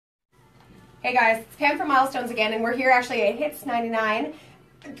Hey guys, it's Pam from Milestones again, and we're here actually at Hits 99,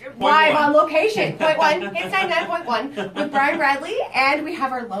 live on location, Hits 99.1 with Brian Bradley, and we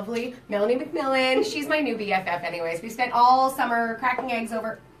have our lovely Melanie McMillan. She's my new BFF anyways. We spent all summer cracking eggs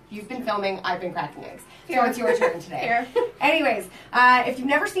over... You've been filming, I've been cracking eggs. So it's your turn today. Anyways, if you've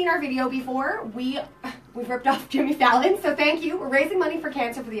never seen our video before, we've ripped off Jimmy Fallon, so thank you. We're raising money for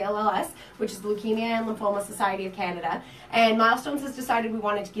cancer for the LLS, which is the Leukemia and Lymphoma Society of Canada. And Milestones has decided we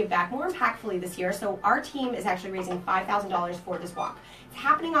wanted to give back more impactfully this year, so our team is actually raising $5,000 for this walk. It's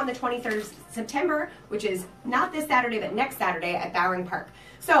happening on the 23rd of September, which is not this Saturday, but next Saturday at Bowring Park.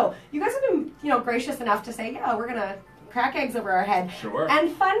 So you guys have been, gracious enough to say, yeah, we're gonna crack eggs over our head. Sure.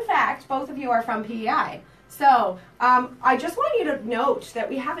 And fun fact, both of you are from PEI. So I just want you to note that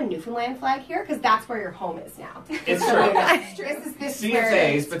we have a Newfoundland flag here because that's where your home is now. It's true. This is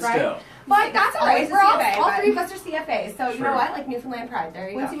CFAs, but right? still. But that's all right. Always a We're all CFA, three of us are CFAs. So you Sure. know what? Like Newfoundland pride. There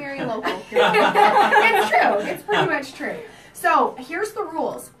you Once go. you marry a local. It's true. It's pretty much true. So here's the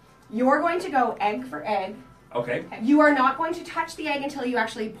rules. You're going to go egg for egg. Okay. You are not going to touch the egg until you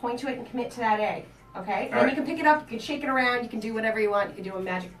actually point to it and commit to that egg. Okay? And then you can pick it up, you can shake it around, you can do whatever you want, you can do a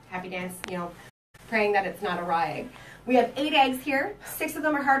magic happy dance, praying that it's not a raw egg. We have 8 eggs here, 6 of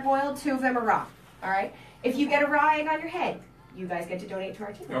them are hard boiled, 2 of them are raw. Alright? If you get a raw egg on your head, you guys get to donate to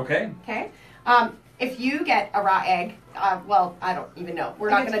our team. Okay. Okay? If you get a raw egg, well, I don't even know.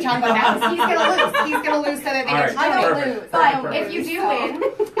 We're not going to talk about that. He's going to lose. He's going to lose so that they get to donate. I don't lose. But if you do win,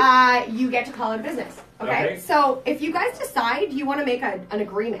 you get to call it a business. Okay? So if you guys decide you want to make an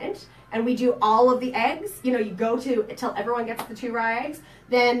agreement, and we do all of the eggs, you go to until everyone gets the 2 raw eggs,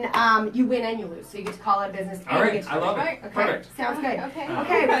 then you win and you lose. So you get to call it a business. All right, you get to I love it. Okay? Perfect. Sounds good. Okay.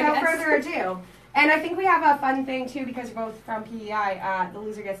 Without further ado. And I think we have a fun thing too because you're both from PEI. The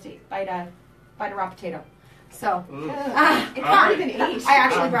loser gets to bite a raw potato. So It's not even aged. I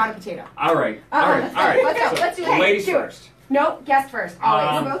actually brought a potato. All right. Let's do it. Ladies do it. first. No, guest first.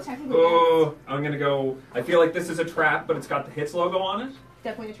 Always. We're both technically Oh, I'm gonna go. I feel like this is a trap, but it's got the Hits logo on it.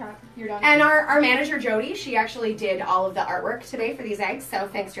 definitely a trap. You're done. And our manager Jody, she actually did all of the artwork today for these eggs. So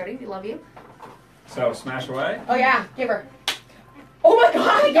thanks, Jody. We love you. So smash away. Oh yeah, give her. Oh my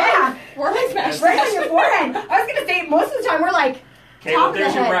God! Yeah. Forehead smash. Right on your forehead. I was gonna say most of the time we're like. Okay, well,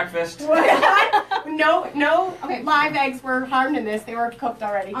 there's your breakfast. No Okay. live eggs were harmed in this. They were cooked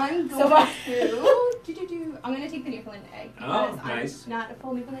already. I'm So going to I'm going to take the Newfoundland egg. Oh, because nice. I'm not a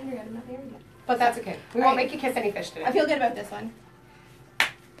full Newfoundlander yet. I'm not there yet. But that's okay. We won't make you kiss any fish today. I feel good about this one.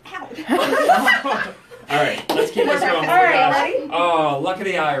 Ow. All right, let's keep this going. All right, ready? Oh, luck of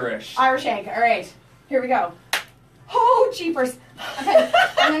the Irish. Irish egg. All right. Here we go. Oh, jeepers. Okay,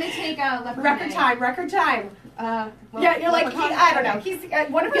 I'm going to take a leopard Record egg. time. Record time. Well, Yeah, you're like, leprechaun. I don't know. He's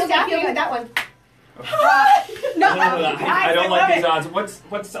one of his staff feel gave good. that one. No, I don't like these odds.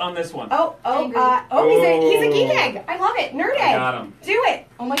 What's on this one? He's a geek egg. I love it. Nerd egg. I got him. Do it.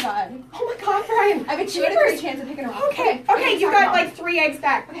 Oh my god. Oh my God, Brian. I have a 2 out of 3 chance of picking her up. Okay, you got like 3 eggs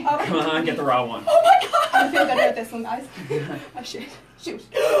back. Okay. Oh. Come on, get the raw one. Oh my God. I feel good about this one, guys. Oh shit. Shoot.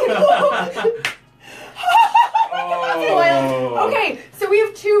 Oh. Okay, so we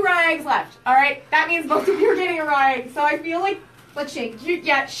have 2 raw eggs left. All right, that means both of you are getting a raw egg. So I feel like Let's shake. shake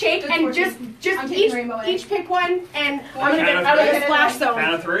Good and fortune. just I'm taking rainbow egg. each pick one, and One. I'm gonna Count of get three. a splash zone.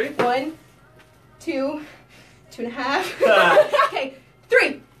 Count of 3. 1, 2, 2.5. Okay,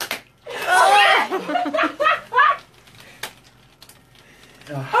 3.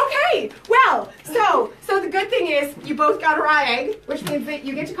 Okay, well, so the good thing is you both got a raw egg, which means that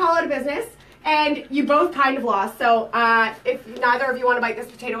you get to call it a business, and you both kind of lost. So if neither of you want to bite this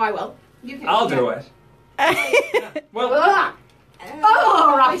potato, I will. You can, I'll do it. Well, Ugh.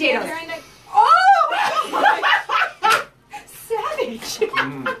 Oh, raw potatoes. Oh! Savage. And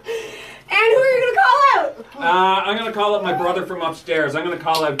who are you going to call out? I'm gonna call up my brother from upstairs. I'm gonna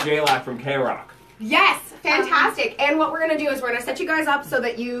call out J-Lac from K-Rock. Yes, fantastic. And what we're going to do is we're going to set you guys up so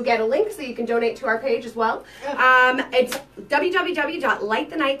that you get a link so you can donate to our page as well. It's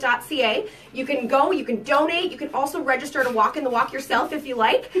www.lighttenight.ca. You can go, you can donate, you can also register to walk in the walk yourself if you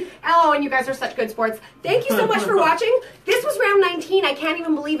like. Oh, and you guys are such good sports. Thank you so much for watching. This was round 19. I can't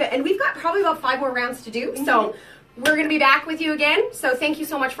even believe it. And we've got probably about 5 more rounds to do. So we're going to be back with you again. So thank you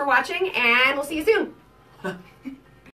so much for watching, and we'll see you soon.